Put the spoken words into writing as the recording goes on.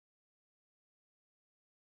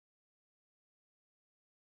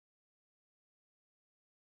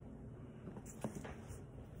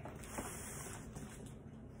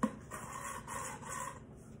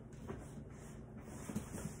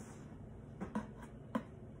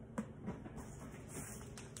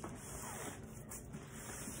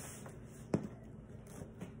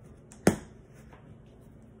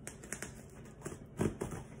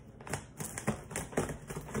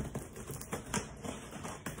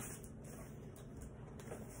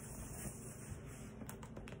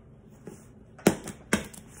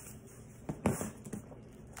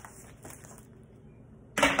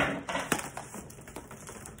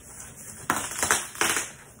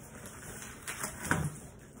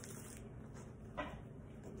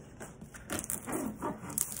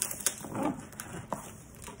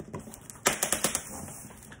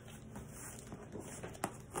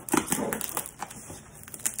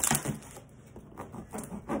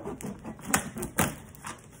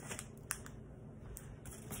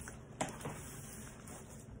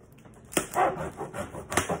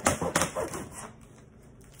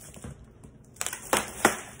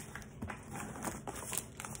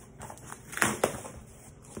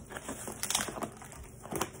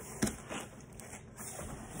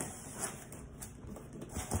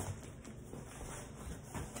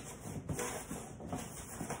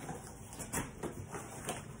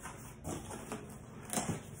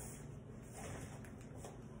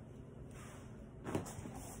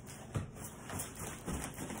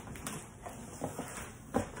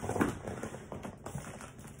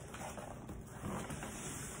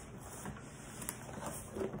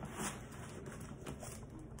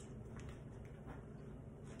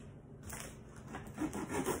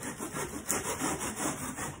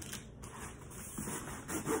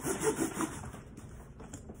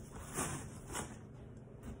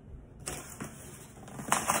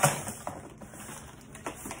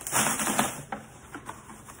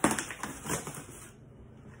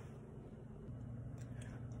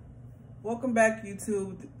Welcome back,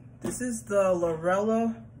 YouTube. This is the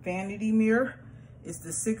Lurella vanity mirror. It's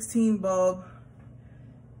the 16 bulb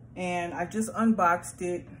and I just unboxed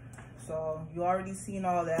it, so you already seen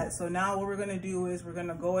all that. So now what we're going to do is we're going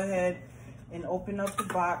to go ahead and open up the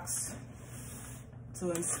box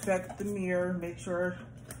to inspect the mirror, make sure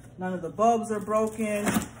none of the bulbs are broken,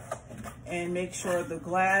 and make sure the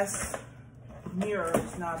glass mirror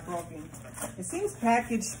is not broken. It seems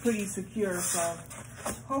packaged pretty secure, so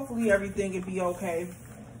hopefully everything will be okay.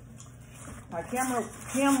 My camera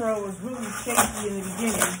was really shaky in the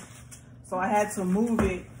beginning, so I had to move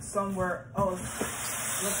it somewhere else.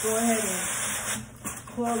 Let's go ahead and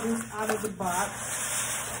pull this out of the box.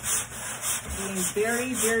 Being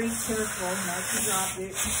very, very careful not to drop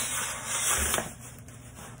it.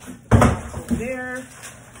 So there.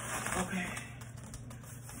 Okay.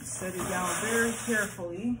 Set it down very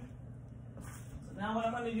carefully. So now what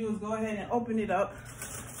I'm going to do is go ahead and open it up.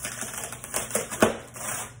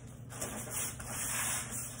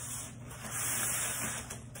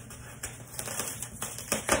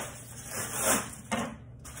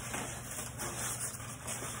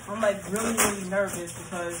 I'm like really nervous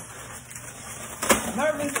because I'm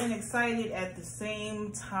nervous and excited at the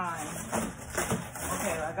same time.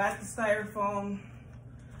 Okay, I got the styrofoam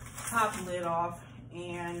top lid off,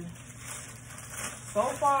 and so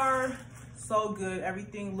far so good.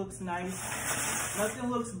 Everything looks nice. Nothing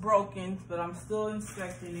looks broken, but I'm still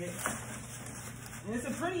inspecting it. And it's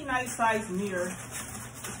a pretty nice size mirror.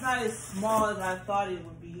 It's not as small as I thought it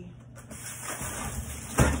would be.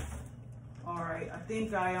 All right, I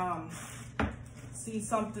think I see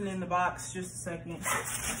something in the box. Just a second.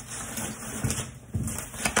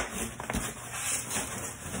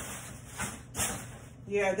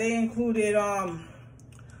 Yeah, they included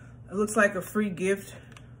it looks like a free gift.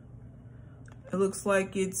 It looks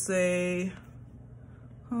like it's a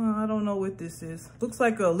I don't know what this is. Looks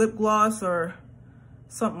like a lip gloss or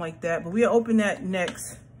something like that, but we'll open that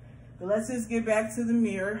next. But let's just get back to the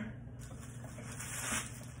mirror.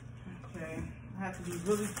 Okay, I have to be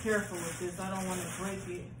really careful with this. I don't want to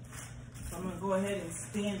break it. So I'm gonna go ahead and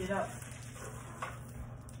stand it up.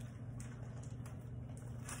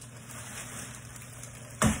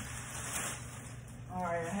 All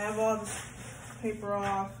right, I have all the paper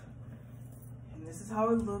off, and this is how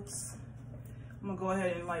it looks. I'm gonna go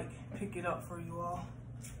ahead and like pick it up for you all.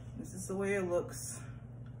 This is the way it looks.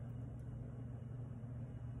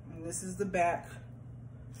 And this is the back.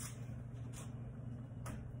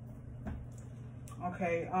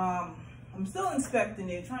 Okay, I'm still inspecting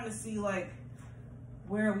it, trying to see like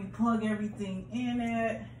where we plug everything in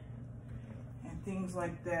at and things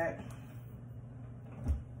like that.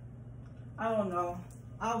 I don't know.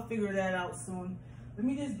 I'll figure that out soon. Let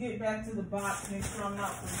me just get back to the box, make sure I'm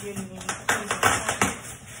not forgetting anything.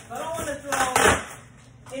 I don't want to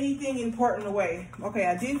throw anything important away. Okay,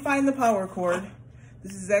 I did find the power cord.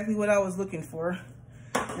 This is exactly what I was looking for.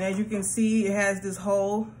 And as you can see, it has this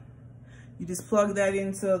hole. You just plug that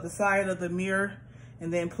into the side of the mirror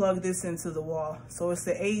and then plug this into the wall. So it's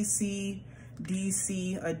the AC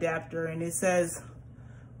DC adapter, and it says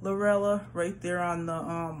Lurella right there on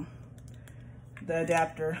the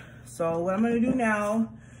adapter. So what I'm gonna do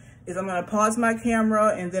now is I'm gonna pause my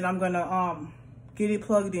camera and then I'm gonna get it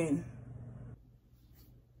plugged in.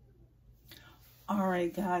 All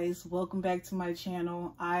right, guys, welcome back to my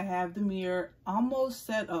channel. I have the mirror almost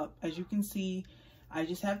set up. As you can see, I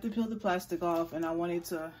just have to peel the plastic off, and I wanted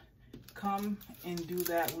to come and do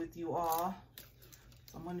that with you all.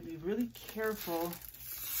 So I'm gonna be really careful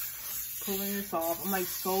pulling this off. I'm like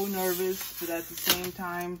so nervous, but at the same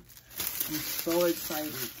time, I'm so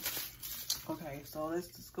excited. Okay, so let's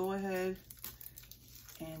just go ahead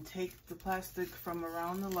and take the plastic from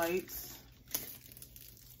around the lights.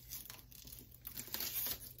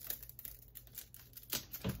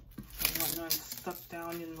 I don't want none stuck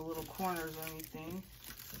down in the little corners or anything.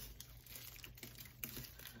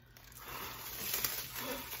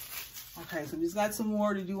 Okay, so we've got some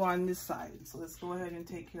more to do on this side. So let's go ahead and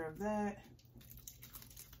take care of that.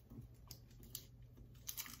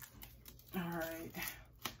 All right,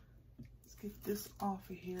 let's get this off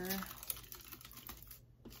of here.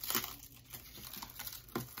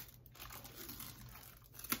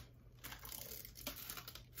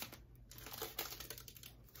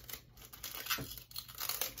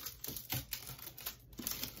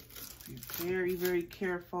 Be very, very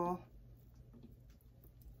careful.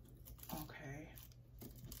 Okay.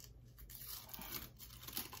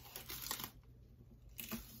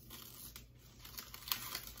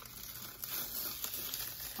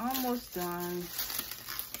 Almost done.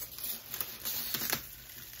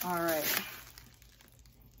 All right.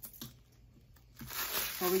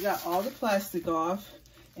 So we got all the plastic off,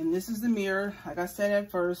 and this is the mirror. Like I said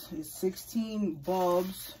at first, it's 16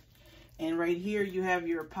 bulbs, and right here you have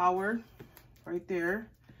your power right there.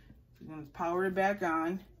 You're gonna power it back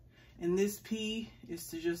on, and this P is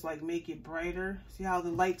to just like make it brighter. See how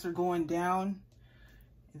the lights are going down,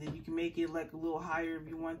 and then you can make it like a little higher if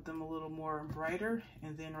you want them a little more brighter.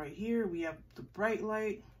 And then right here we have the bright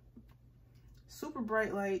light, super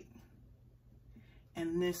bright light,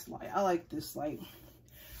 and this light. I like this light.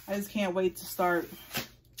 I just can't wait to start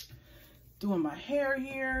doing my hair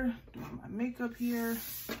here, doing my makeup here,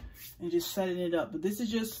 and just setting it up. But this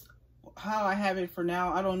is just how I have it for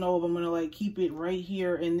now. I don't know if I'm gonna like keep it right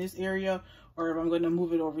here in this area or if I'm gonna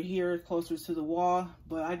move it over here closer to the wall,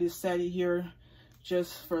 but I just set it here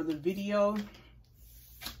just for the video.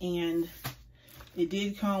 And it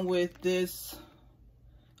did come with this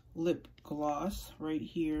lip gloss right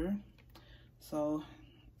here, so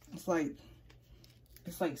it's like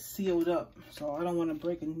sealed up, so I don't want to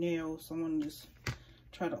break a nail, so I'm gonna just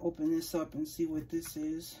try to open this up and see what this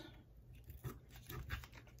is.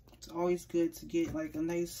 It's always good to get like a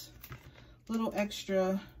nice little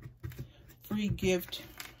extra free gift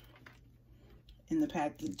in the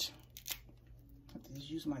package. I have to just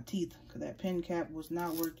use my teeth because that pen cap was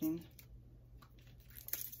not working.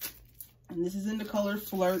 And this is in the color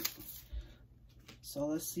Flirt, so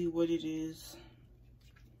let's see what it is.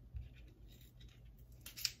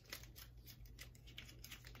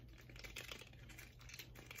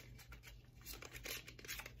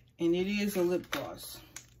 And it is a lip gloss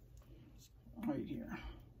right here.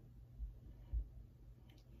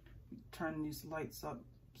 Turn these lights up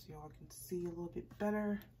so y'all can see a little bit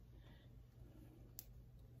better.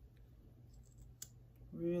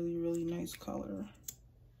 Really, really nice color.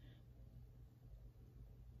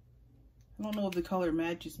 I don't know if the color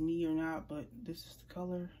matches me or not, but this is the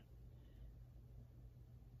color.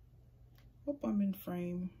 Hope I'm in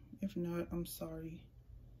frame. If not, I'm sorry.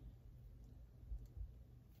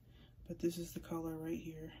 But this is the color right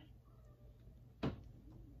here.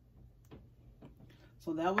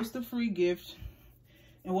 So that was the free gift.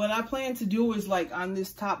 And what I plan to do is like on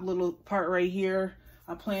this top little part right here,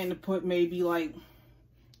 I plan to put maybe like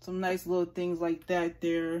some nice little things like that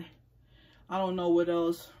there. I don't know what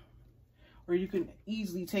else. Or you can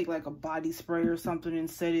easily take like a body spray or something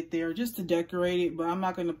and set it there just to decorate it. But I'm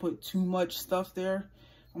not going to put too much stuff there.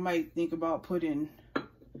 I might think about putting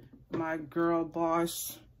my Girl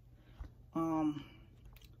Boss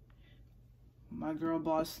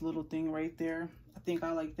little thing right there. I think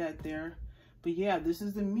I like that there. But yeah, this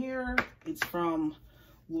is the mirror. It's from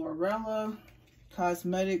Lurella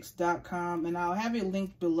Cosmetics.com, and I'll have it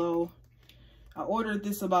linked below. I ordered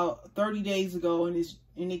this about 30 days ago, and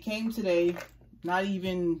it came today, not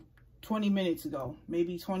even 20 minutes ago,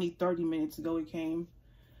 maybe 20-30 minutes ago it came.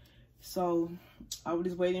 So I was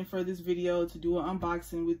just waiting for this video to do an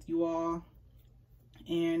unboxing with you all.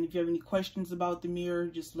 And if you have any questions about the mirror,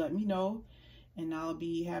 just let me know, and I'll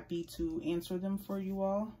be happy to answer them for you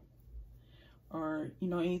all. Or, you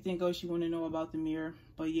know, anything else you want to know about the mirror.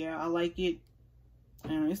 But yeah, I like it.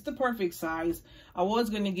 And it's the perfect size. I was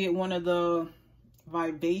going to get one of the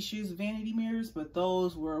Vivacious vanity mirrors, but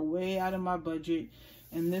those were way out of my budget.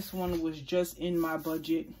 And this one was just in my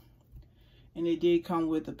budget. And it did come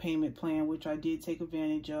with a payment plan, which I did take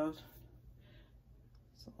advantage of.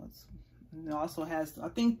 So it also has, I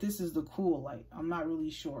think this is the cool light. I'm not really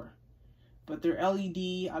sure. But they're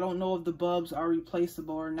LED. I don't know if the bulbs are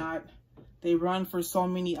replaceable or not. They run for so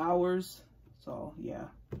many hours. So yeah.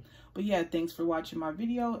 But yeah, thanks for watching my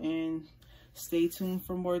video, and stay tuned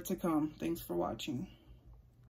for more to come. Thanks for watching.